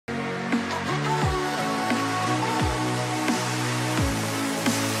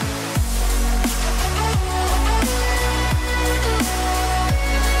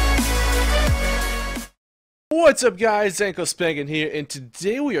What's up, guys? Anklespankin here, and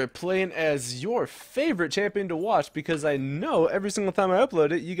today we are playing as your favorite champion to watch because I know every single time I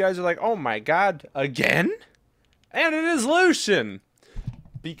upload it, you guys are like, oh my god, again? And it is Lucian!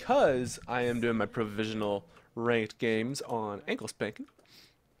 Because I am doing my provisional ranked games on Anklespankin,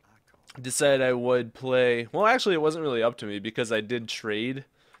 decided I would play, well actually it wasn't really up to me because I did trade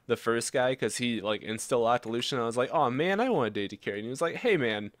the first guy because he like insta-locked Lucian. I was like, oh man, I want a AD carry, and he was like, hey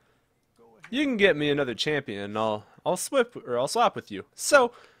man, you can get me another champion and I'll swap with you.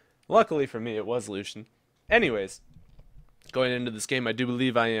 So, luckily for me, it was Lucian. Anyways, going into this game, I do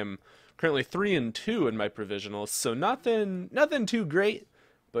believe I am currently 3-2 in my provisionals, so nothing too great,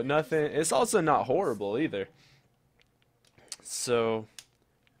 but nothing. It's also not horrible either. So,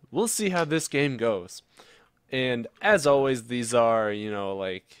 we'll see how this game goes. And as always, these are, you know,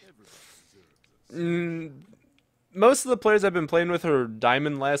 like most of the players I've been playing with are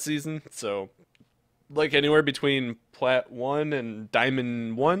Diamond last season, so like anywhere between Plat 1 and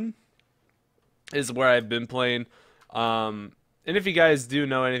Diamond 1 is where I've been playing. And if you guys do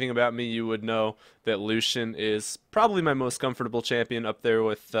know anything about me, you would know that Lucian is probably my most comfortable champion, up there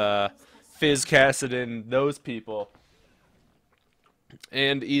with Fizz, Cassidon, those people,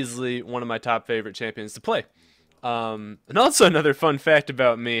 and easily one of my top favorite champions to play. And also another fun fact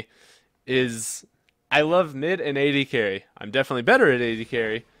about me is I love mid and AD carry. I'm definitely better at AD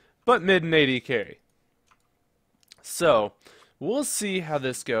carry, but mid and AD carry. So, we'll see how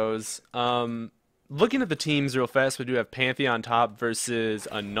this goes. Looking at the teams real fast, we do have Pantheon top versus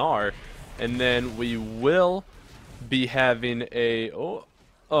a Gnar, and then we will be having a...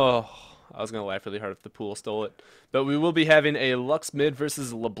 I was going to laugh really hard if the pool stole it. But we will be having a Lux mid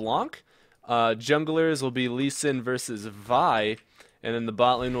versus LeBlanc. Junglers will be Lucian versus Vi. And then the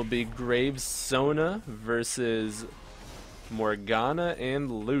bot lane will be Graves Sona versus Morgana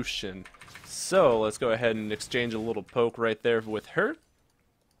and Lucian. So let's go ahead and exchange a little poke right there with her.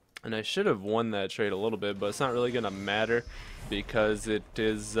 And I should have won that trade a little bit, but it's not really going to matter because it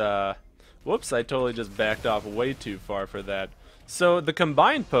is... whoops, I totally just backed off way too far for that. So the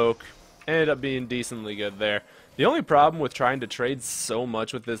combined poke ended up being decently good there. The only problem with trying to trade so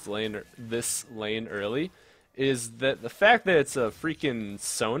much with this lane early is that the fact that it's a freaking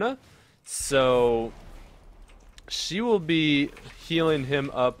Sona, so she will be healing him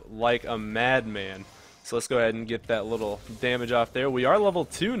up like a madman. So let's go ahead and get that little damage off there. We are level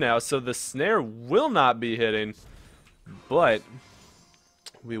 2 now, so the snare will not be hitting, but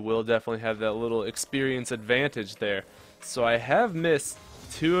we will definitely have that little experience advantage there. So I have missed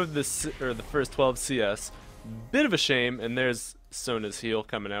the first 12 CS. Bit of a shame, and there's Sona's heal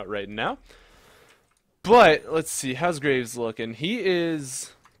coming out right now. But, let's see, how's Graves looking? He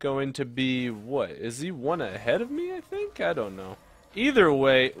is going to be, what? Is he one ahead of me, I think? I don't know. Either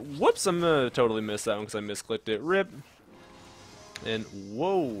way, whoops, I'm going to totally miss that one because I misclicked it. Rip. And,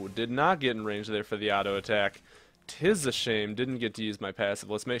 whoa, did not get in range there for the auto attack. Tis a shame, didn't get to use my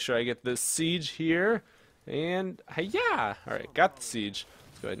passive. Let's make sure I get this siege here. And, yeah! Alright, got the siege.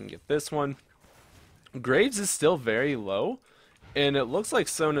 Let's go ahead and get this one. Graves is still very low. And it looks like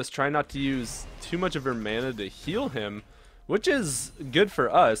Sona's trying not to use too much of her mana to heal him, which is good for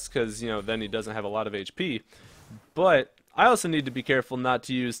us, because, you know, then he doesn't have a lot of HP. But I also need to be careful not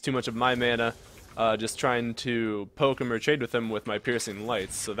to use too much of my mana, just trying to poke him or trade with him with my piercing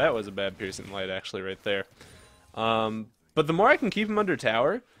lights. So that was a bad piercing light, actually, right there. But the more I can keep him under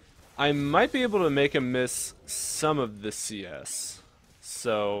tower, I might be able to make him miss some of the CS.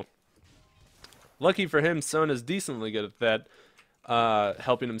 So, lucky for him, Sona's decently good at that.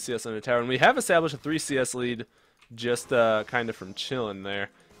 Helping him CS under tower, and we have established a 3 CS lead just kind of from chilling there.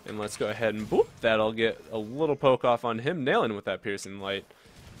 And let's go ahead and boop, that'll get a little poke off on him, nailing with that piercing light.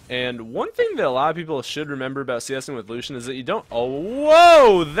 And one thing that a lot of people should remember about CSing with Lucian is that you don't... Oh,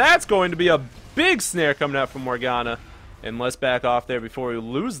 whoa! That's going to be a big snare coming out from Morgana. And let's back off there before we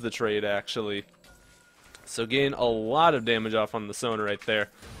lose the trade, actually. So gain a lot of damage off on the Sona right there.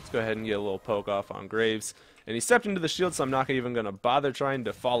 Let's go ahead and get a little poke off on Graves. And he stepped into the shield, so I'm not even going to bother trying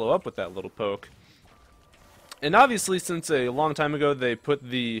to follow up with that little poke. And obviously, since a long time ago they put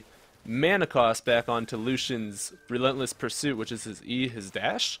the mana cost back onto Lucian's Relentless Pursuit, which is his E, his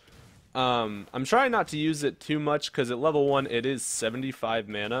dash, I'm trying not to use it too much, because at level 1 it is 75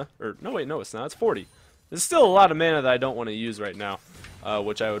 mana. Or, no wait, no it's not, it's 40. There's still a lot of mana that I don't want to use right now,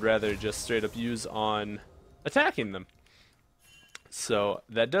 which I would rather just straight up use on attacking them. So,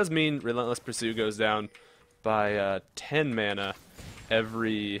 that does mean Relentless Pursuit goes down by 10 mana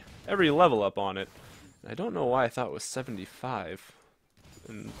every level up on it. I don't know why I thought it was 75.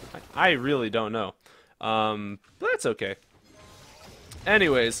 And I really don't know. But that's okay.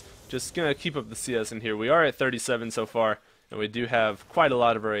 Anyways, Just gonna keep up the CS in here. We are at 37 so far, and we do have quite a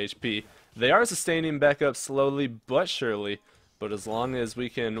lot of our HP. They are sustaining back up slowly but surely, but as long as we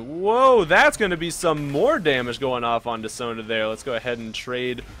can... Whoa, that's gonna be some more damage going off onto Sona there. Let's go ahead and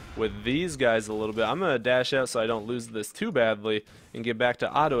trade with these guys a little bit. I'm gonna dash out so I don't lose this too badly and get back to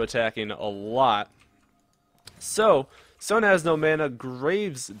auto-attacking a lot. So, Sona has no mana.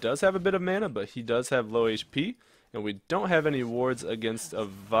 Graves does have a bit of mana, but he does have low HP. And we don't have any wards against a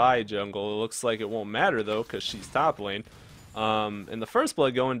Vi jungle. It looks like it won't matter, though, because she's top lane. And the first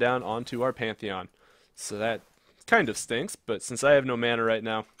blood going down onto our Pantheon. So that kind of stinks, but since I have no mana right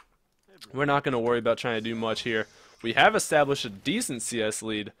now, we're not going to worry about trying to do much here. We have established a decent CS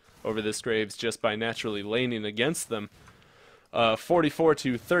lead over this Graves just by naturally laning against them. 44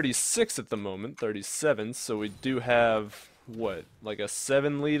 to 36 at the moment, 37, so we do have... what, like a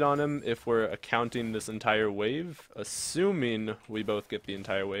 7 lead on him if we're accounting this entire wave, assuming we both get the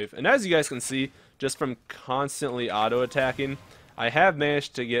entire wave. And as you guys can see, just from constantly auto-attacking, I have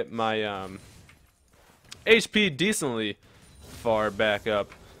managed to get my HP decently far back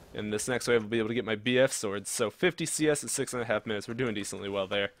up. And this next wave will be able to get my BF swords. So 50 CS at 6.5 minutes. We're doing decently well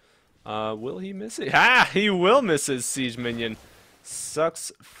there. Will he miss it? Ah, he will miss his siege minion.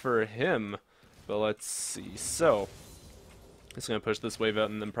 Sucks for him. But let's see. So... just going to push this wave out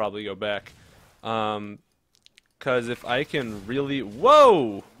and then probably go back. Because if I can really...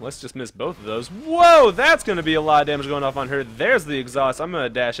 Whoa! Let's just miss both of those. Whoa! That's going to be a lot of damage going off on her. There's the exhaust. I'm going to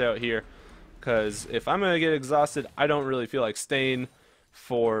dash out here. Because if I'm going to get exhausted, I don't really feel like staying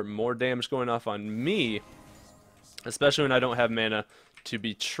for more damage going off on me. Especially when I don't have mana to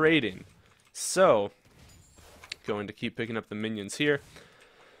be trading. So, going to keep picking up the minions here.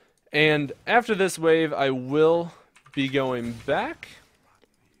 And after this wave, I will... be going back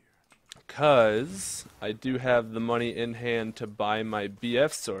because I do have the money in hand to buy my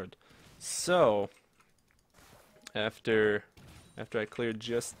BF sword. So after I clear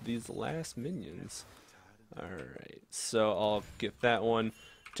just these last minions, alright, so I'll get that one,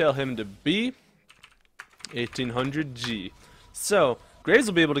 tell him to be 1800 G. So Graves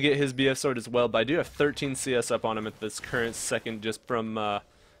will be able to get his BF sword as well, but I do have 13 CS up on him at this current second just from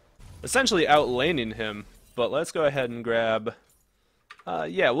essentially outlaning him. But let's go ahead and grab,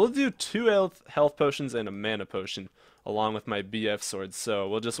 yeah, we'll do 2 health potions and a mana potion, along with my BF sword. So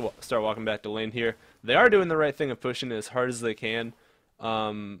we'll just start walking back to lane here. They are doing the right thing of pushing it as hard as they can.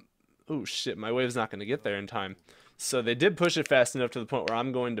 Oh shit, my wave's not going to get there in time. So they did push it fast enough to the point where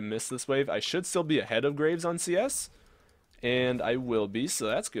I'm going to miss this wave. I should still be ahead of Graves on CS, and I will be, so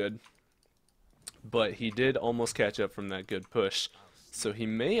that's good. But he did almost catch up from that good push. So he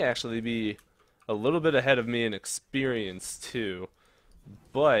may actually be... a little bit ahead of me in experience too,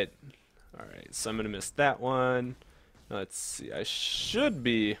 but alright, so I'm gonna miss that one. Let's see, I should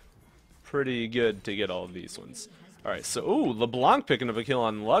be pretty good to get all of these ones. Alright, so ooh, LeBlanc picking up a kill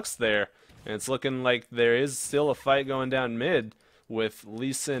on Lux there, and it's looking like there is still a fight going down mid with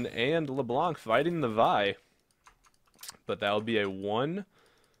Lucian and LeBlanc fighting the Vi, but that'll be a 1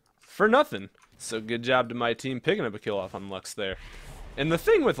 for nothing. So good job to my team picking up a kill off on Lux there. And the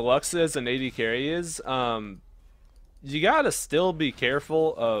thing with Lux is, and AD carry is, you gotta still be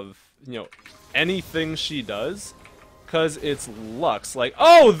careful of, you know, anything she does, because it's Lux. Like,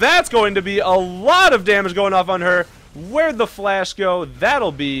 oh, that's going to be a lot of damage going off on her. Where'd the flash go?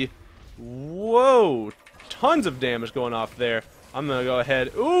 That'll be, whoa, tons of damage going off there. I'm gonna go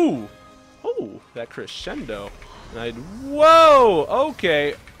ahead, ooh, that crescendo. And whoa,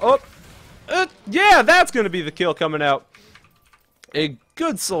 okay, yeah, that's gonna be the kill coming out. A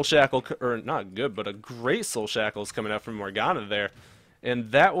good soul shackle, or not good, but a great soul shackle is coming out from Morgana there.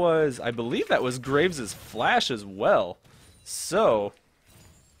 And that was, I believe that was Graves' flash as well. So,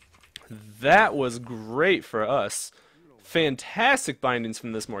 that was great for us. Fantastic bindings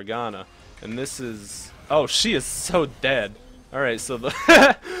from this Morgana. And this is, oh, she is so dead. Alright, so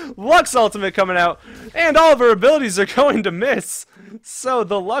the Lux ultimate coming out, and all of her abilities are going to miss. So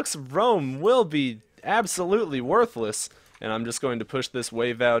the Lux roam will be absolutely worthless. And I'm just going to push this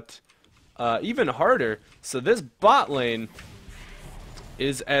wave out even harder. So this bot lane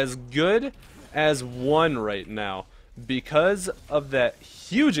is as good as 1 right now because of that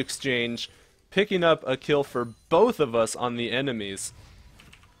huge exchange, picking up a kill for both of us on the enemies.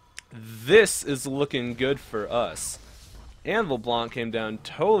 This is looking good for us. And LeBlanc came down,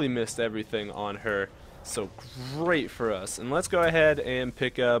 totally missed everything on her. So great for us. And let's go ahead and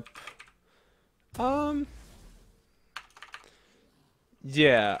pick up...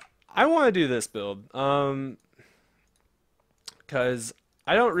 yeah, I want to do this build, because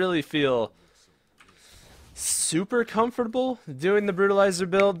I don't really feel super comfortable doing the Brutalizer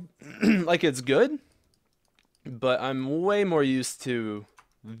build. Like, it's good, but I'm way more used to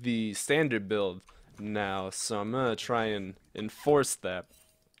the standard build now, so I'm gonna try and enforce that.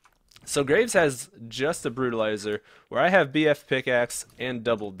 So Graves has just a Brutalizer, where I have BF Pickaxe and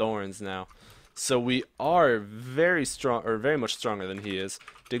double Dorns now. So we are very strong, or very much stronger than he is.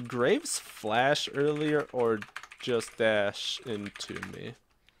 Did Graves flash earlier, or just dash into me?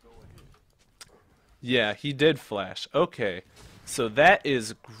 Yeah, he did flash. Okay, so that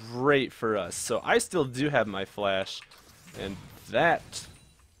is great for us. So I still do have my flash, and that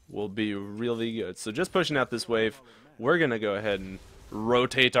will be really good. So just pushing out this wave, we're going to go ahead and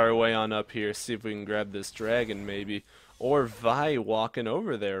rotate our way on up here, see if we can grab this dragon maybe. Or Vi walking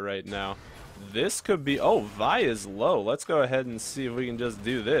over there right now. This could be... Oh, Vi is low. Let's go ahead and see if we can just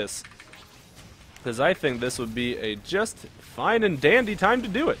do this. Because I think this would be a just fine and dandy time to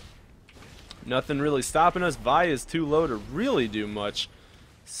do it. Nothing really stopping us. Vi is too low to really do much.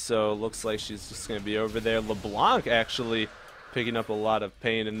 So looks like she's just going to be over there. LeBlanc actually picking up a lot of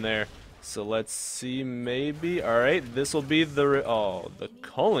pain in there. So let's see, maybe. Alright, this will be the... Oh, the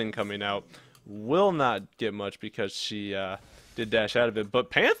Culling coming out. Will not get much because she did dash out of it.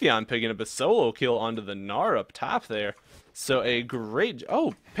 But Pantheon picking up a solo kill onto the Gnar up top there. So a great...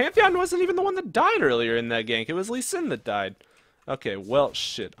 Oh, Pantheon wasn't even the one that died earlier in that gank. It was Lucian that died. Okay, well,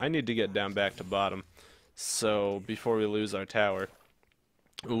 shit. I need to get down back to bottom. So, before we lose our tower.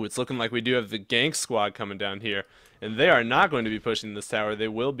 Ooh, it's looking like we do have the gank squad coming down here. And they are not going to be pushing this tower. They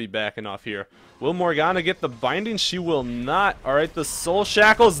will be backing off here. Will Morgana get the binding? She will not. Alright, the soul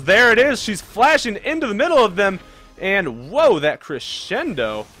shackles. There it is. She's flashing into the middle of them. And, whoa, that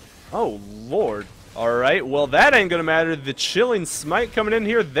crescendo. Oh, Lord. Alright, well, that ain't going to matter. The chilling smite coming in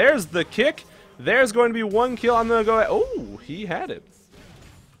here. There's the kick. There's going to be one kill. I'm going to go ahead. Oh, he had it.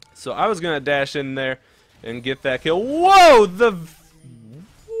 So I was going to dash in there and get that kill. Whoa!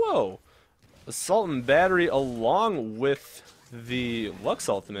 Whoa! Assault and Battery along with the Lux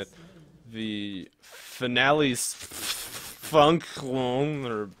Ultimate. The Finale's Funk,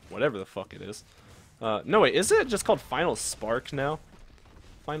 or whatever the fuck it is. No, wait, is it just called Final Spark now?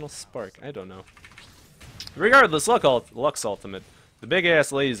 Final Spark, I don't know. Regardless, Lux Ultimate. The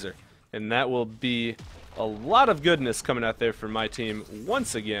big-ass laser. And that will be a lot of goodness coming out there for my team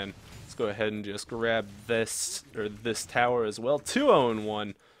once again. Let's go ahead and just grab this tower as well.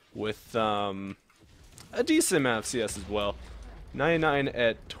 2-0-1 with a decent amount of CS as well. 99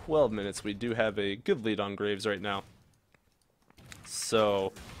 at 12 minutes. We do have a good lead on Graves right now.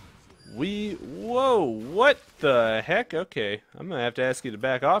 So whoa, what the heck? Okay, I'm gonna have to ask you to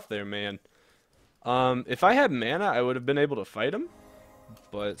back off there, man. If I had mana, I would have been able to fight him.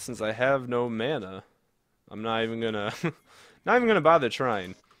 But since I have no mana, I'm not even gonna bother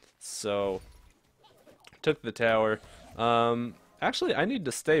trying. So took the tower. Actually, I need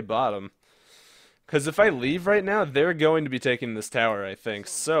to stay bottom, because if I leave right now, they're going to be taking this tower, I think.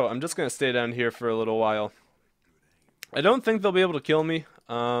 So I'm just gonna stay down here for a little while. I don't think they'll be able to kill me.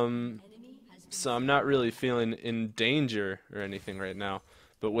 So I'm not really feeling in danger or anything right now.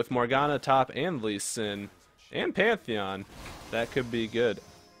 But with Morgana top and Lee Sin and Pantheon, that could be good.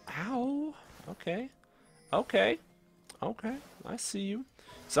 Ow. Okay. Okay. Okay. I see you.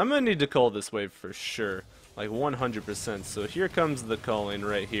 So I'm going to need to cull this wave for sure. Like 100%. So here comes the culling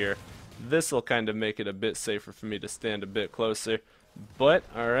right here. This will kind of make it a bit safer for me to stand a bit closer. But,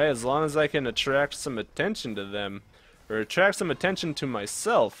 alright, as long as I can attract some attention to them, or attract some attention to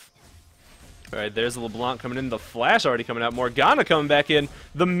myself. Alright, there's LeBlanc coming in. The Flash already coming out. Morgana coming back in.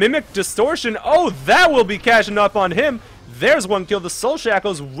 The Mimic Distortion. Oh, that will be cashing up on him. There's one kill. The Soul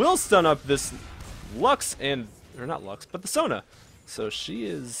Shackles will stun up this Lux and... Or not Lux, but the Sona. So she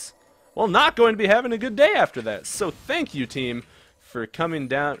is... Well, not going to be having a good day after that. So thank you, team, for coming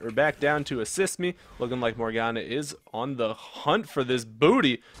down, or back down to assist me. Looking like Morgana is on the hunt for this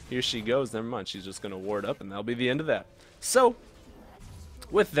booty. Here she goes. Never mind. She's just going to ward up, and that'll be the end of that. So...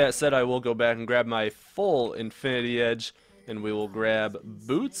 with that said, I will go back and grab my full Infinity Edge, and we will grab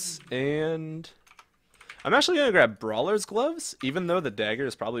Boots, and... I'm actually going to grab Brawler's Gloves, even though the Dagger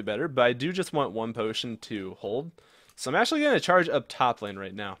is probably better, but I do just want one potion to hold. So I'm actually going to charge up top lane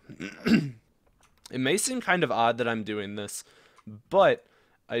right now. It may seem kind of odd that I'm doing this, but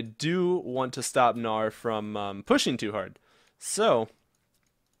I do want to stop Gnar from pushing too hard. So,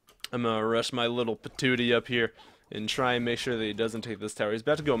 I'm going to rush my little patootie up here and try and make sure that he doesn't take this tower. He's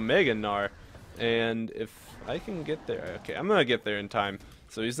about to go Mega Gnar, and if I can get there... Okay, I'm going to get there in time.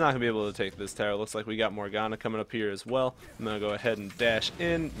 So he's not going to be able to take this tower. Looks like we got Morgana coming up here as well. I'm going to go ahead and dash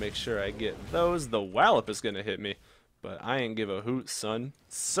in, make sure I get those. The Wallop is going to hit me, but I ain't give a hoot, son.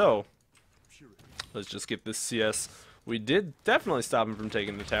 So, Let's just get this CS. We did definitely stop him from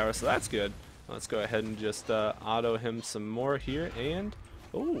taking the tower, so that's good. Let's go ahead and just auto him some more here, and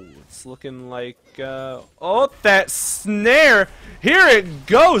oh, it's looking like oh, that snare! Here it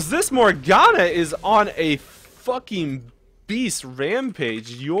goes! This Morgana is on a fucking beast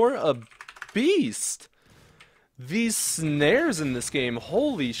rampage. You're a beast. These snares in this game,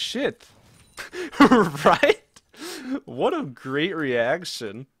 holy shit. Right? What a great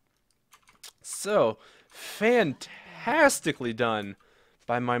reaction. So, fantastically done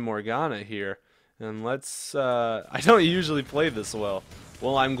by my Morgana here. And let's, I don't usually play this well.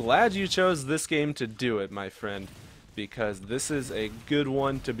 Well, I'm glad you chose this game to do it, my friend, because this is a good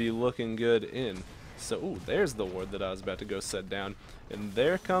one to be looking good in. So, ooh, there's the ward that I was about to go set down. And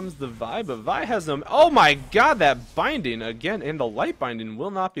there comes the Vi, but Vi has no... Oh my god, that binding again, and the light binding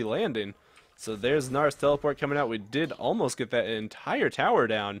will not be landing. So there's Nar's teleport coming out. We did almost get that entire tower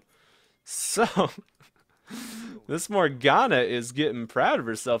down. So, this Morgana is getting proud of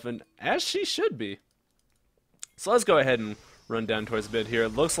herself, and as she should be. So let's go ahead and run down towards mid here. It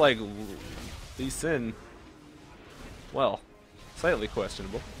looks like Lucian, well, slightly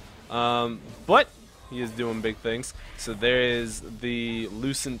questionable. But he is doing big things. So there is the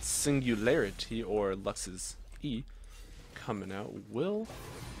Lucent Singularity, or Lux's E, coming out. Will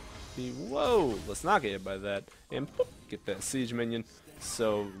be, whoa, let's not get hit by that. And boop, get that siege minion.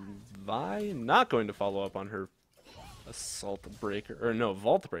 So Vi not going to follow up on her assault breaker, or no,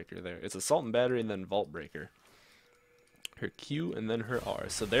 vault breaker there. It's assault and battery and then vault breaker. Her Q and then her R.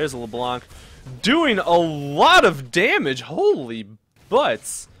 So there's LeBlanc doing a lot of damage. Holy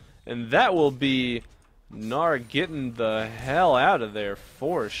butts. And that will be Nar getting the hell out of there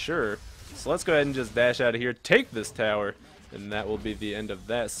for sure. So let's go ahead and just dash out of here, take this tower, and that will be the end of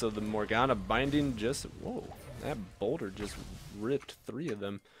that. So the Morgana binding just, whoa, that boulder just ripped 3 of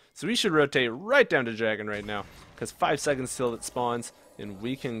them. So we should rotate right down to Dragon right now, because 5 seconds till it spawns, and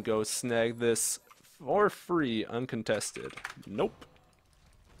we can go snag this for free, uncontested. Nope.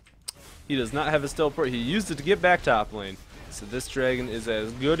 He does not have his teleport. He used it to get back top lane. So this dragon is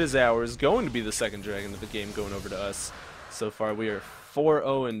as good as ours, going to be the second dragon of the game going over to us. So far we are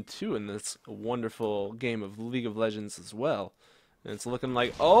 4-0-2 in this wonderful game of League of Legends as well. And it's looking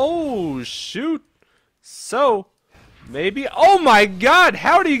like, oh shoot. So, maybe, oh my god,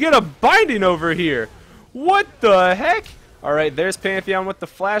 how do you get a binding over here? What the heck? Alright, there's Pantheon with the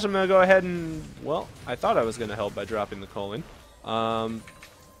flash. I'm going to go ahead and, well, I thought I was going to help by dropping the colon.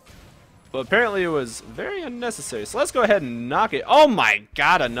 But apparently it was very unnecessary. So let's go ahead and knock it. Oh my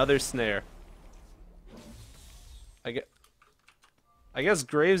god, another snare. I guess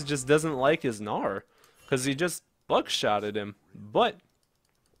Graves just doesn't like his Gnar, because he just buckshotted him. But,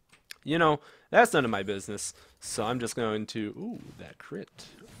 you know, that's none of my business. So I'm just going to, ooh, that crit.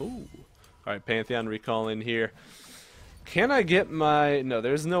 Ooh. Alright, Pantheon recalling here. Can I get my, no,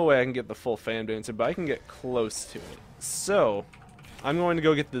 there's no way I can get the full Fan Dancer, but I can get close to it. So, I'm going to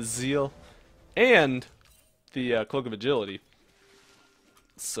go get the Zeal and the Cloak of Agility.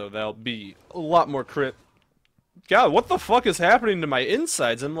 So that'll be a lot more crit. God, what the fuck is happening to my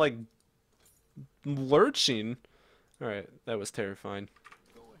insides? I'm like lurching. Alright, that was terrifying.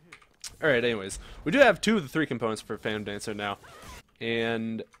 Alright, anyways, we do have 2 of the 3 components for Phantom Dancer now.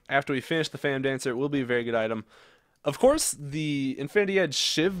 And after we finish the Phantom Dancer, it will be a very good item. Of course, the Infinity Edge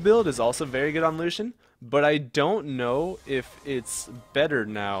Shiv build is also very good on Lucian, but I don't know if it's better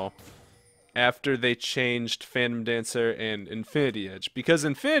now after they changed Phantom Dancer and Infinity Edge. Because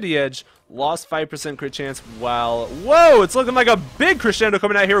Infinity Edge lost 5% crit chance while... Whoa! It's looking like a big crescendo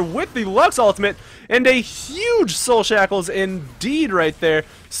coming out here with the Lux ultimate and a huge Soul Shackles indeed right there.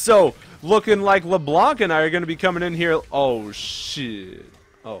 So, looking like LeBlanc and I are going to be coming in here. Oh, shit.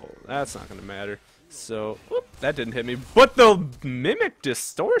 Oh, that's not going to matter. So, whoop, that didn't hit me. But the Mimic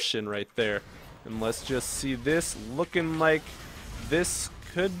Distortion right there. And let's just see this looking like this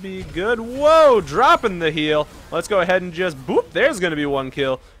could be good. Whoa, dropping the heal. Let's go ahead and just, boop, there's going to be 1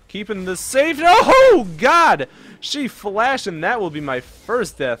 kill. Keeping the safe. Oh, God. She flashed, and that will be my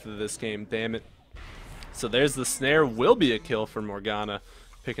first death of this game, damn it. So there's the snare. Will be a kill for Morgana.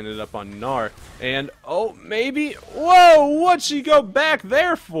 Picking it up on Gnar. And, oh, maybe. Whoa, what'd she go back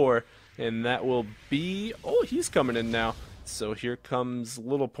there for? And that will be, oh, he's coming in now. So here comes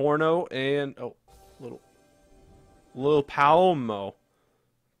Little Porno and, oh, Little Palmo.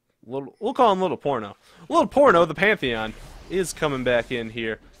 We'll call him Little Porno. Little Porno, the Pantheon, is coming back in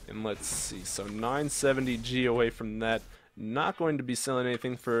here. And let's see, so 970 G away from that. Not going to be selling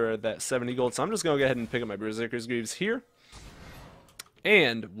anything for that 70 gold, so I'm just going to go ahead and pick up my Berserker's Greaves here.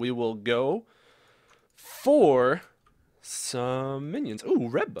 And we will go for some minions. Ooh,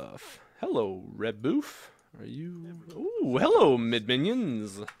 red buff. Hello, Red Boof. Are you... Ooh, hello,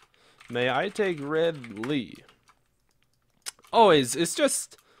 mid-minions. May I take Red Lee? Always, it's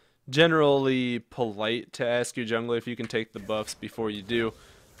just generally polite to ask your jungler if you can take the buffs before you do.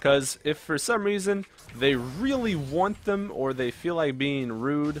 Because if for some reason they really want them or they feel like being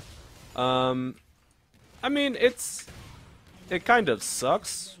rude, I mean, it kind of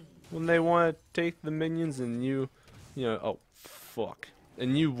sucks when they want to take the minions and you know, oh, fuck.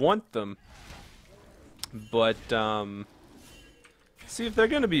 And you want them. But, see, if they're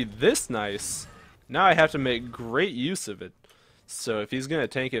going to be this nice, now I have to make great use of it. So if he's going to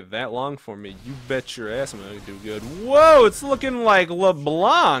tank it that long for me, you bet your ass I'm going to do good. Whoa, it's looking like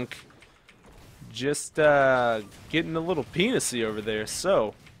LeBlanc. Just, getting a little penisy over there.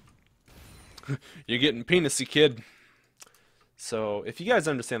 So, you're getting penisy, kid. So, if you guys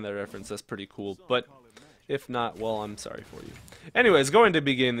understand that reference, that's pretty cool. But, if not, well, I'm sorry for you. Anyways, going to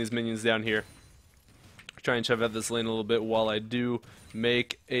be getting these minions down here. Try and shove out this lane a little bit while I do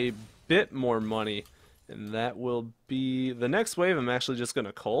make a bit more money. And that will be the next wave. I'm actually just going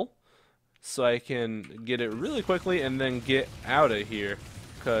to cull so I can get it really quickly and then get out of here.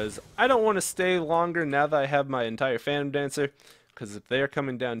 Because I don't want to stay longer now that I have my entire Phantom Dancer. Because if they're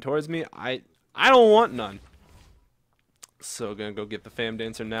coming down towards me, I don't want none. So going to go get the Phantom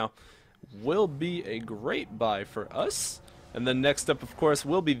Dancer now. Will be a great buy for us. And then next up, of course,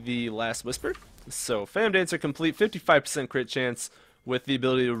 will be the Last Whisper. So Phantom Dancer complete, 55% crit chance, with the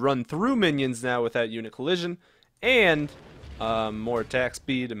ability to run through minions now without unit collision, and more attack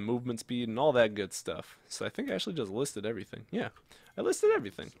speed and movement speed and all that good stuff. So I think I actually just listed everything. Yeah, I listed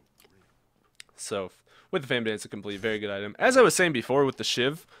everything. So with the Phantom Dancer complete, very good item. As I was saying before with the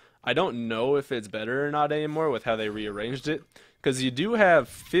Shiv, I don't know if it's better or not anymore with how they rearranged it, because you do have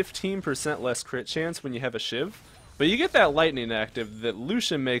 15% less crit chance when you have a Shiv. But you get that lightning active that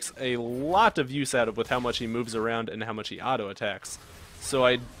Lucian makes a lot of use out of with how much he moves around and how much he auto attacks. So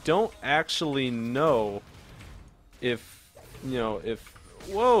I don't actually know if, you know, if...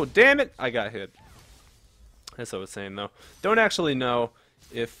 Whoa, damn it! I got hit. That's what I was saying, though. Don't actually know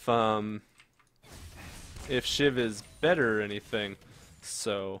if Shiv is better or anything.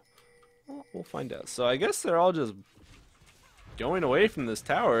 So, well, we'll find out. So I guess they're all just going away from this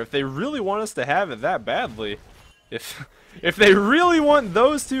tower. If they really want us to have it that badly... If they really want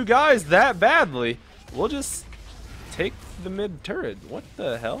those two guys that badly, we'll just take the mid turret. What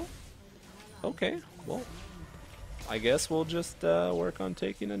the hell? Okay, well, I guess we'll just work on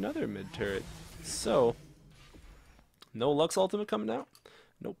taking another mid turret. So, no Lux ultimate coming out?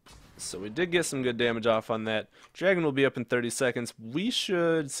 Nope. So we did get some good damage off on that. Dragon will be up in 30 seconds. We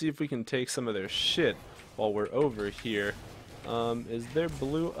should see if we can take some of their shit while we're over here. Is there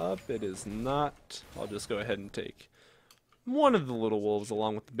blue up? It is not. I'll just go ahead and take one of the little wolves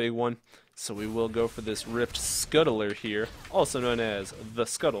along with the big one. So we will go for this Rift Scuttler here, also known as the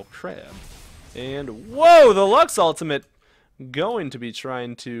Scuttle Crab. And whoa, the Lux ultimate going to be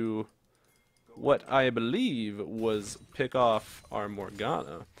trying to, what I believe was pick off our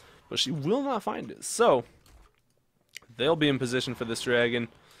Morgana, but she will not find it. So they'll be in position for this dragon,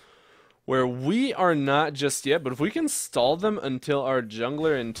 where we are not just yet, but if we can stall them until our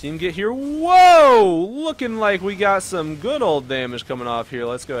jungler and team get here. Whoa! Looking like we got some good old damage coming off here.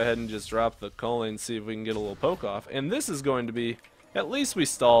 Let's go ahead and just drop the culling and see if we can get a little poke off. And this is going to be, at least we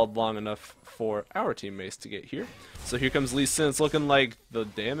stalled long enough for our teammates to get here. So here comes Lee Sin. It's looking like the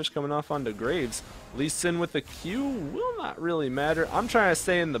damage coming off onto Graves. Lee Sin with the Q will not really matter. I'm trying to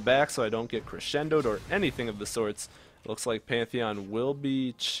stay in the back so I don't get crescendoed or anything of the sorts. Looks like Pantheon will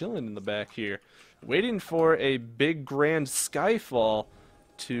be chilling in the back here, waiting for a big grand Skyfall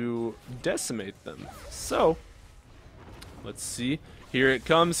to decimate them. So, let's see. Here it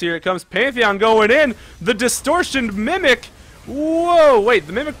comes, here it comes. Pantheon going in! The Distortion Mimic! Whoa, wait,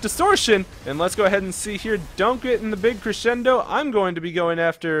 the Mimic Distortion! And let's go ahead and see here. Don't get in the big crescendo. I'm going to be going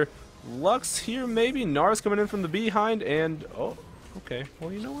after Lux here, maybe. Nars coming in from the behind, and... oh, okay.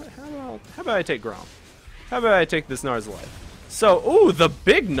 Well, you know what? How about I take Grom? How about I take this Nar's life? So, ooh, the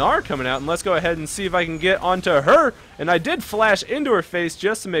big Gnar coming out, and let's go ahead and see if I can get onto her. And I did flash into her face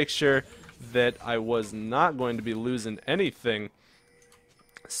just to make sure that I was not going to be losing anything.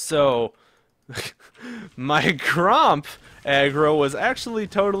 So, my Gromp aggro was actually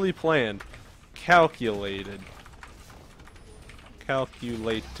totally planned. Calculated.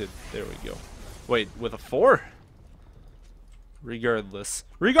 Calculated. There we go. Wait, with a 4? Regardless,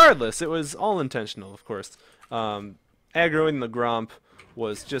 it was all intentional, of course. Aggroing the Gromp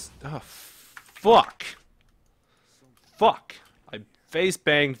was just... oh, fuck! Fuck! I face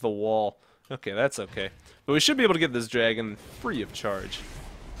banged the wall. Okay, that's okay. But we should be able to get this dragon free of charge.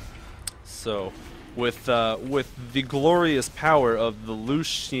 So, with the glorious power of the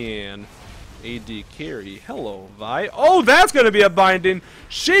Lucian AD carry. Hello, Vi. Oh, that's going to be a binding.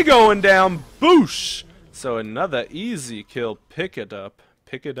 She going down. Boosh. So another easy kill. Pick it up.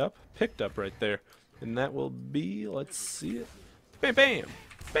 Pick it up. Picked up right there. And that will be, let's see it. Bam, bam.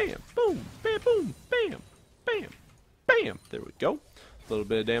 Bam, boom. Bam, boom. Bam. Bam. Bam. There we go. A little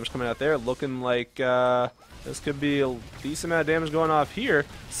bit of damage coming out there. Looking like this could be a decent amount of damage going off here.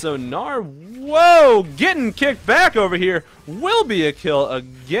 So Gnar, whoa, getting kicked back over here will be a kill.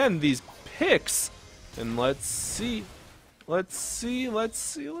 Again, these picks. And let's see. Let's see. Let's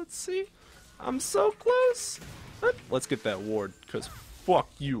see. Let's see. I'm so close. Let's get that ward, because fuck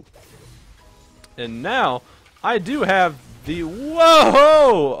you. And now, I do have the...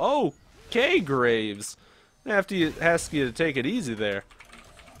 Whoa! Okay, Graves. I have to ask you to take it easy there.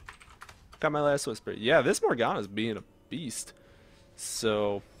 Got my last whisper. Yeah, this Morgana's being a beast.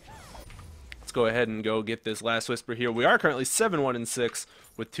 So, let's go ahead and go get this last whisper here. We are currently 7-1-6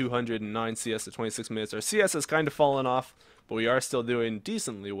 with 209 CS at 26 minutes. Our CS has kind of fallen off, but we are still doing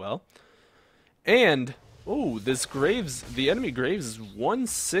decently well. And, oh, this Graves, the enemy Graves is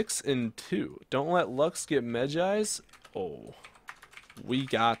 1-6-2. Don't let Lux get Medjai's. Oh, we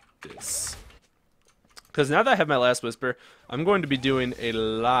got this. Because now that I have my last whisper, I'm going to be doing a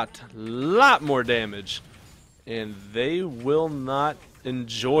lot more damage. And they will not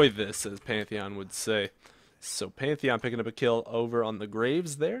enjoy this, as Pantheon would say. So Pantheon picking up a kill over on the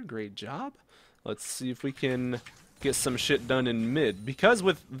Graves there. Great job. Let's see if we can get some shit done in mid. Because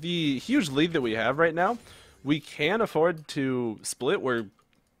with the huge lead that we have right now, we can afford to split where,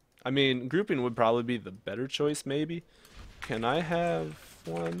 I mean, grouping would probably be the better choice maybe. Can I have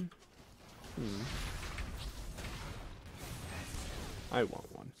one? I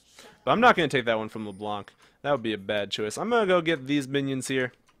want one. But I'm not going to take that one from LeBlanc. That would be a bad choice. I'm going to go get these minions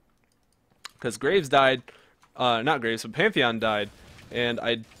here. Because Graves died. Not Graves, but Pantheon died. And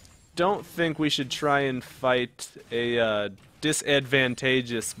I don't think we should try and fight a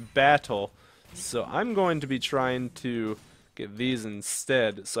disadvantageous battle. So I'm going to be trying to get these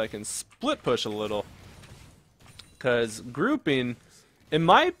instead so I can split push a little. Because grouping, in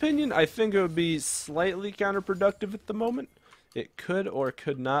my opinion, I think it would be slightly counterproductive at the moment. It could or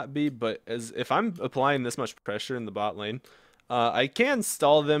could not be, but as if I'm applying this much pressure in the bot lane, I can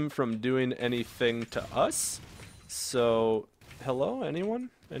stall them from doing anything to us. So, hello,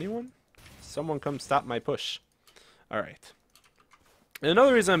 anyone? Anyone? Someone come stop my push. Alright.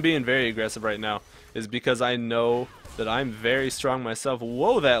 Another reason I'm being very aggressive right now is because I know that I'm very strong myself.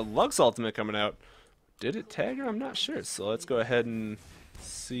 Whoa, that Lux ultimate coming out. Did it tag her? I'm not sure. So let's go ahead and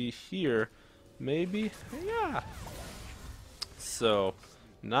see here. Maybe? Yeah. So,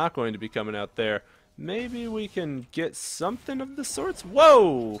 not going to be coming out there. Maybe we can get something of the sorts.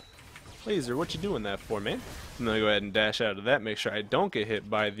 Whoa! Laser, what you doing that for, man? I'm gonna go ahead and dash out of that, make sure I don't get hit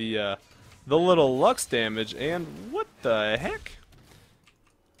by the little Lux damage. And what the heck?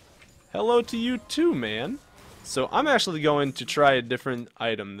 Hello to you too, man. So I'm actually going to try a different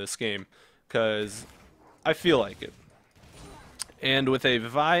item this game, because I feel like it. And with a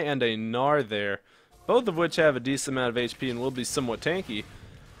Vi and a Gnar there, both of which have a decent amount of HP and will be somewhat tanky,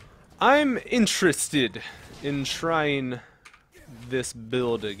 I'm interested in trying this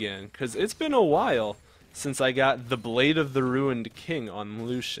build again, because it's been a while since I got the Blade of the Ruined King on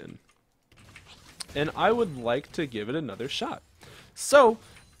Lucian. And I would like to give it another shot. So,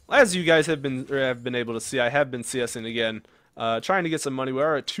 as you guys have been able to see, I have been CSing again, trying to get some money. We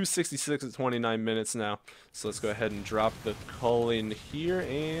are at 266 at 29 minutes now. So let's go ahead and drop the culling here,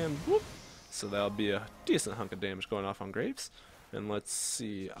 and whoop. So that'll be a decent hunk of damage going off on Graves. And let's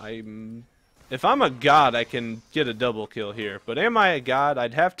see, if I'm a god, I can get a double kill here. But am I a god?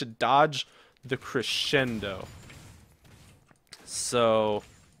 I'd have to dodge the crescendo. So,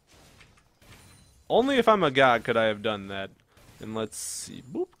 only if I'm a god could I have done that. And let's see,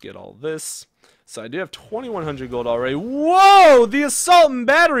 boop, get all this. So I do have 2,100 gold already. Whoa! The assault and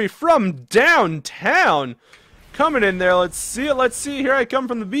battery from downtown! Coming in there, let's see it, let's see. Here I come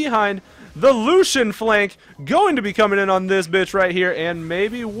from the behind. The Lucian flank going to be coming in on this bitch right here. And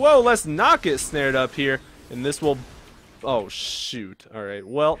maybe, whoa, let's not get snared up here. And this will, oh shoot. Alright,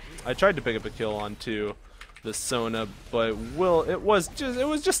 well, I tried to pick up a kill onto the Sona, but it was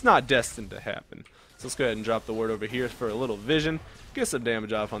just not destined to happen. So let's go ahead and drop the word over here for a little vision. Get some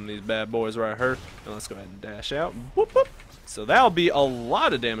damage off on these bad boys right here. And let's go ahead and dash out. Whoop, whoop. So that'll be a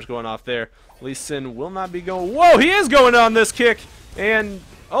lot of damage going off there. Lee Sin will not be going. Whoa, he is going on this kick. And,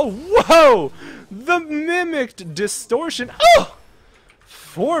 oh, whoa. The mimicked distortion. Oh!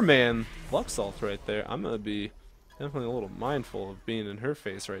 4-man Lux ult right there. I'm going to be definitely a little mindful of being in her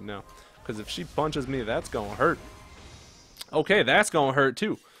face right now. because if she punches me, that's gonna hurt. Okay, that's gonna hurt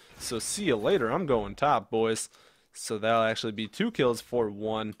too. So see you later. I'm going top, boys. So that'll actually be 2 kills for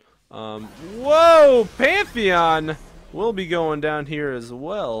 1. Whoa! Pantheon will be going down here as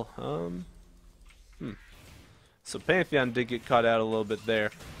well. So Pantheon did get caught out a little bit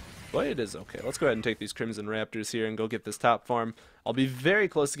there. But it is okay. Let's go ahead and take these Crimson Raptors here and go get this top farm. I'll be very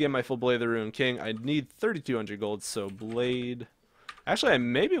close to getting my full Blade of the Ruined King. I need 3,200 gold, so Blade... Actually, I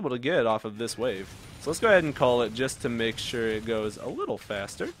may be able to get it off of this wave. So let's go ahead and call it just to make sure it goes a little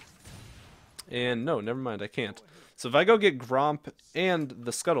faster. And no, never mind, I can't. So if I go get Gromp and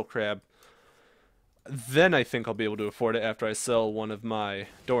the Scuttle Crab, then I think I'll be able to afford it after I sell one of my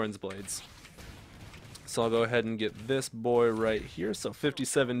Doran's Blades. So I'll go ahead and get this boy right here. So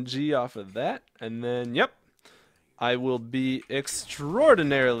 57G off of that. And then, yep, I will be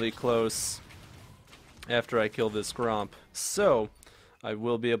extraordinarily close after I kill this Gromp. So I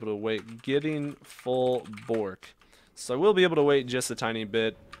will be able to wait getting full Bork. So I will be able to wait just a tiny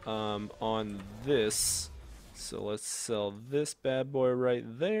bit on this. So let's sell this bad boy right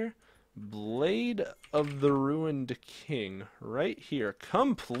there. Blade of the Ruined King right here,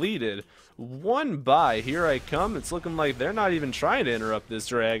 completed. 1 buy, here I come. It's looking like they're not even trying to interrupt this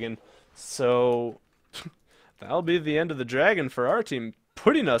dragon, so that'll be the end of the dragon for our team,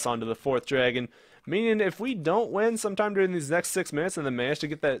 putting us onto the 4th dragon, meaning if we don't win sometime during these next 6 minutes and then manage to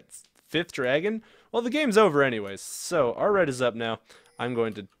get that 5th dragon, well, the game's over anyways. So our red is up now. I'm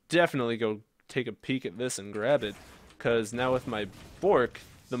going to definitely go take a peek at this and grab it, because now with my Bork,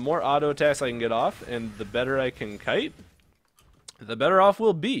 the more auto attacks I can get off and the better I can kite, the better off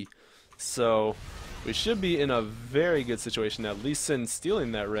we'll be. So we should be in a very good situation now. Lucian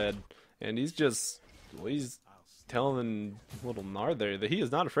stealing that red, and he's just, well, he's telling little Gnar there that he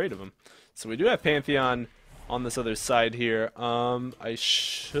is not afraid of him. So we do have Pantheon on this other side here.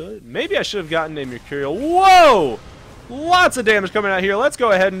 Maybe I should have gotten a Mercurial. Whoa! Lots of damage coming out here. Let's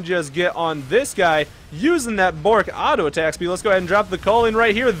go ahead and just get on this guy using that Bork auto attack speed. Let's go ahead and drop the Culling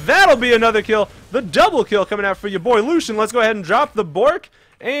right here. That'll be another kill. The double kill coming out for your boy Lucian. Let's go ahead and drop the Bork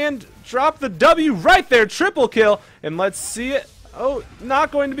and drop the W right there. Triple kill. And let's see it. Oh,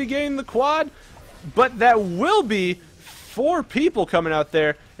 not going to be getting the quad, but that will be 4 people coming out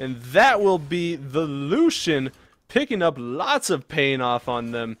there, and that will be the Lucian picking up lots of pain off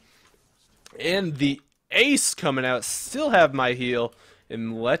on them. And the Ace coming out, still have my heal,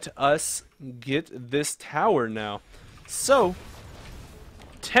 and let us get this tower now. So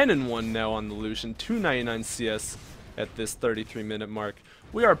 10-1 now on the Lucian, 299 CS at this 33-minute mark.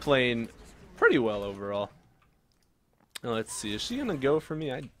 We are playing pretty well overall. Now let's see, is she gonna go for me?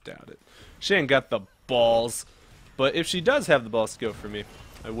 I doubt it. She ain't got the balls, but if she does have the balls to go for me,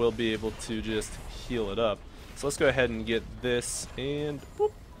 I will be able to just heal it up. So let's go ahead and get this, and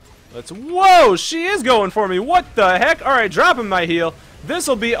whoop. Whoa, she is going for me. What the heck? All right, dropping my heal. This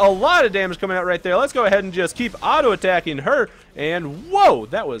will be a lot of damage coming out right there. Let's go ahead and just keep auto-attacking her. And whoa,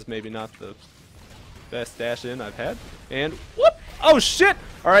 that was maybe not the best dash in I've had. And whoop. Oh, shit.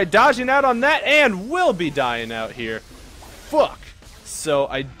 All right, dodging out on that, and will be dying out here. Fuck. So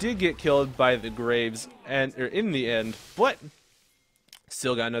I did get killed by the Graves in the end, but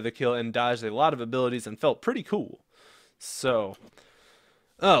still got another kill and dodged a lot of abilities and felt pretty cool. So...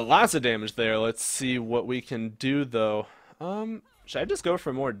 oh, lots of damage there. Let's see what we can do, though. Should I just go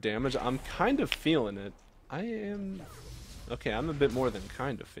for more damage? I'm kind of feeling it. Okay, I'm a bit more than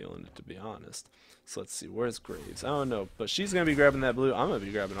kind of feeling it, to be honest. So let's see, where's Graves? I don't know, but she's going to be grabbing that blue. I'm going to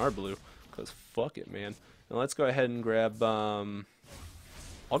be grabbing our blue, because fuck it, man. And let's go ahead and grab, I'll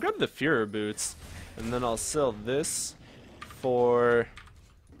grab the Führer boots, and then I'll sell this for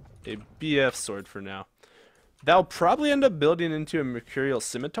a BF sword for now. That'll probably end up building into a Mercurial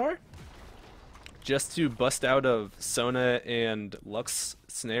Scimitar, just to bust out of Sona and Lux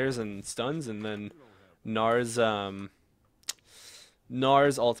snares and stuns, and then Gnar's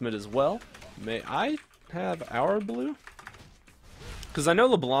ultimate as well. May I have our blue? Because I know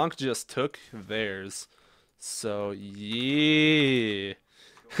LeBlanc just took theirs, so yeah.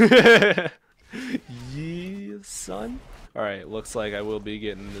 Yeah, son. Alright, looks like I will be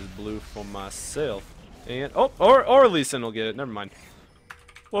getting this blue for myself. And oh, or Lucian will get it. Never mind.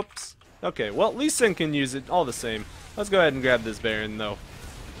 Whoops. Okay, well, Lucian can use it all the same. Let's go ahead and grab this Baron though,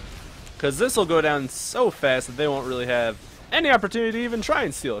 because this will go down so fast that they won't really have any opportunity to even try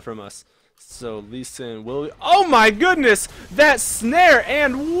and steal it from us. So Lucian will. Oh my goodness, that snare,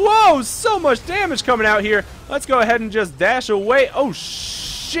 and whoa, so much damage coming out here. Let's go ahead and just dash away. Oh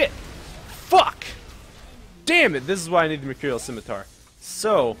shit! Fuck! Damn it! This is why I need the Mercurial Scimitar.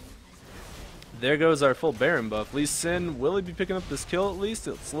 So. there goes our full Baron buff. Lucian, will he be picking up this kill at least?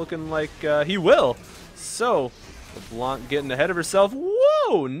 It's looking like he will. So, LeBlanc getting ahead of herself.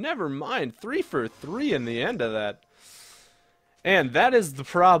 Whoa, never mind. 3 for 3 in the end of that. And that is the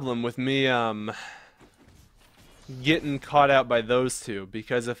problem with me getting caught out by those two.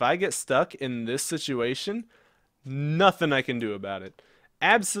 Because if I get stuck in this situation, nothing I can do about it.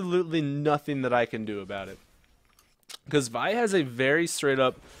 Absolutely nothing that I can do about it. Because Vi has a very straight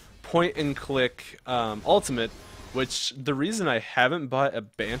up point and click ultimate, which the reason I haven't bought a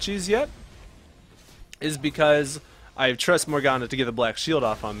Banshees yet is because I trust Morgana to get the black shield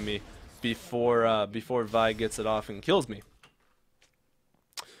off on me before Vi gets it off and kills me.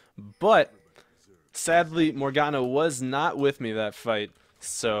 But sadly, Morgana was not with me that fight,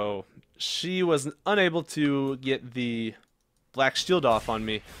 so she was unable to get the black shield off on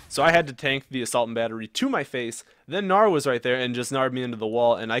me, so I had to tank the assault and battery to my face. Then Gnar was right there and just Gnar'd me into the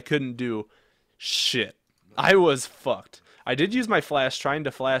wall, and I couldn't do shit. I was fucked. I did use my flash, trying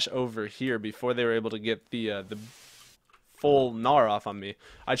to flash over here before they were able to get the full Gnar off on me.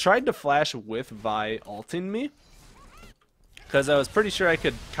 I tried to flash with Vi ulting me, because I was pretty sure I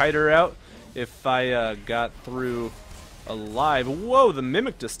could kite her out if I got through alive. Whoa, the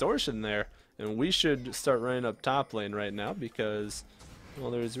Mimic Distortion there. And we should start running up top lane right now because, well,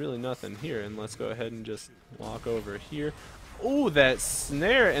 there's really nothing here. And let's go ahead and just walk over here. Ooh, that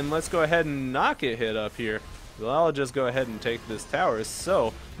snare, and let's go ahead and not get hit up here. Well, I'll just go ahead and take this tower.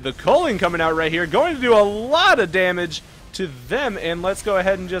 So, the culling coming out right here, going to do a lot of damage to them. And let's go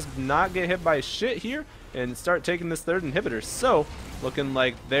ahead and just not get hit by shit here and start taking this third inhibitor. So, looking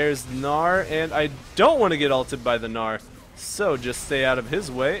like there's Gnar, and I don't want to get ulted by the Gnar. So just stay out of his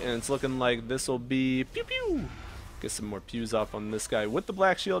way, and it's looking like this will be pew pew. Get some more pews off on this guy. With the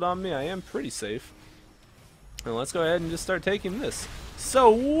black shield on me, I am pretty safe. And let's go ahead and just start taking this. So,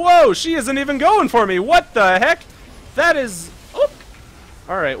 whoa, she isn't even going for me. What the heck? That is... Oop.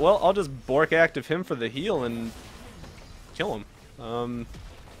 Alright, well, I'll just Bork active him for the heal and kill him.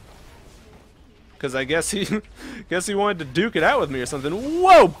 Because I guess he wanted to duke it out with me or something.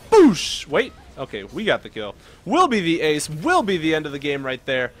 Whoa, boosh! Wait. Okay, we got the kill. Will be the ace. Will be the end of the game right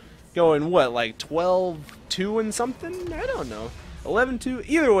there. Going, what, like 12-2 and something? I don't know. 11-2?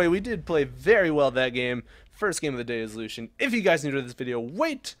 Either way, we did play very well that game. First game of the day is Lucian. If you guys enjoyed this video,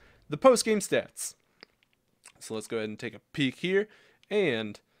 wait the post-game stats. So let's go ahead and take a peek here.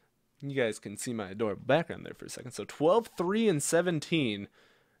 And you guys can see my adorable background there for a second. So 12-3 and 17.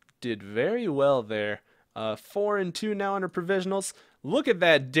 Did very well there. 4-2 now under Provisionals. Look at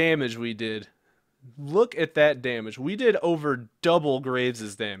that damage we did. Look at that damage. We did over double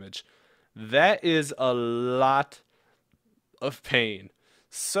Graves' damage. That is a lot of pain.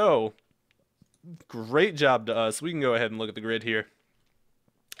 So, great job to us. We can go ahead and look at the grid here.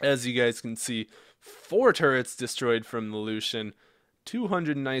 As you guys can see, 4 turrets destroyed from the Lucian.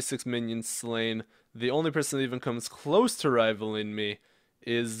 296 minions slain. The only person that even comes close to rivaling me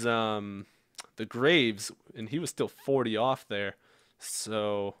is the Graves, and he was still 40 off there.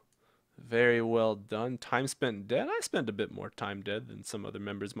 So, very well done. Time spent dead. I spent a bit more time dead than some other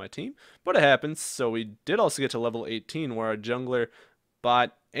members of my team, but it happens. So we did also get to level 18, where our jungler,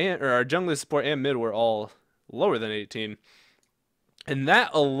 bot, and our jungler support and mid were all lower than 18, and that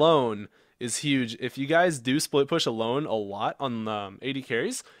alone is huge. If you guys do split push alone a lot on AD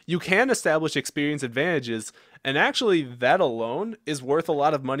carries, you can establish experience advantages, and actually that alone is worth a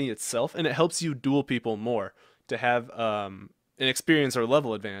lot of money itself, and it helps you duel people more to have an experience or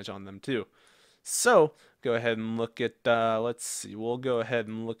level advantage on them too. So go ahead and look at let's see, we'll go ahead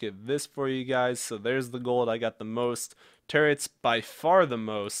and look at this for you guys. So there's the gold. I got the most turrets, by far the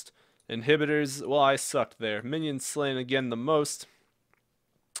most. Inhibitors, well, I sucked there. Minions slain again the most.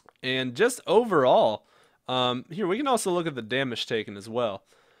 And just overall, here we can also look at the damage taken as well.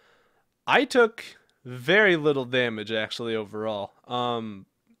 I took very little damage actually overall.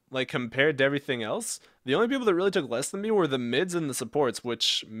 Like compared to everything else, the only people that really took less than me were the mids and the supports,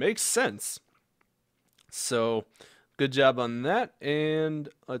 which makes sense. So, good job on that. And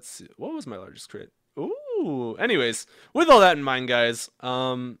let's see, what was my largest crit? Ooh. Anyways, with all that in mind, guys,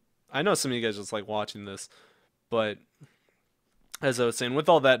 I know some of you guys just like watching this, but as I was saying, with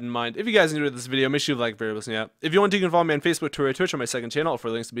all that in mind, if you guys enjoyed this video, make sure you like very listening out. If you want to, you can follow me on Facebook, Twitter, Twitch, or my second channel. All for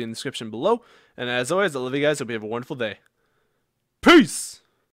links to be in the description below. And as always, I love you guys. Hope you have a wonderful day. Peace!